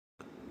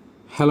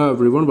Hello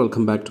everyone,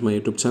 welcome back to my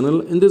YouTube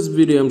channel. In this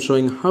video I'm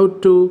showing how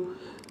to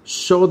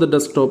show the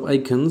desktop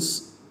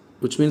icons,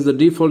 which means the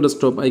default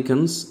desktop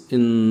icons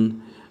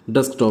in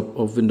desktop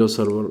of Windows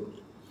Server.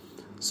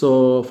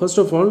 So first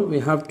of all, we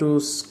have to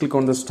click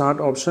on the start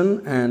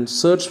option and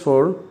search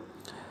for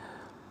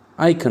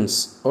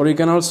icons, or you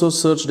can also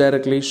search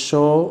directly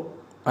show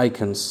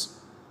icons,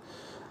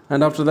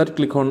 and after that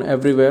click on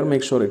everywhere.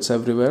 Make sure it's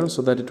everywhere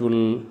so that it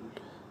will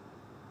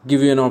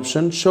give you an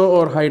option show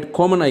or hide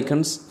common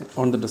icons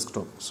on the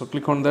desktop. So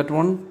click on that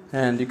one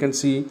and you can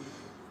see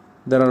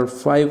there are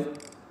 5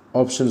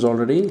 options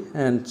already,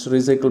 and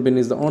recycle bin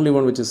is the only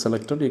one which is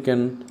selected. You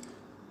can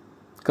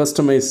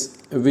customize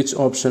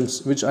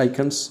which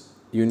icons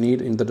you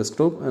need in the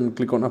desktop and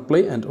click on apply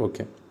and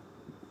OK.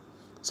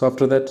 So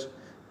after that,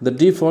 the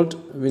default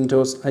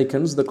Windows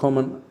icons, the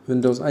common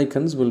Windows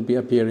icons, will be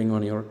appearing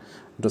on your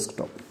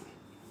desktop.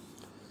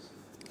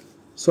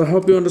 So I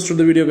hope you understood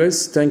the video,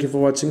 guys. Thank you for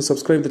watching.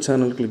 Subscribe the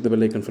channel, click the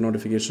bell icon for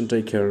notification.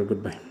 Take care.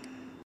 Goodbye.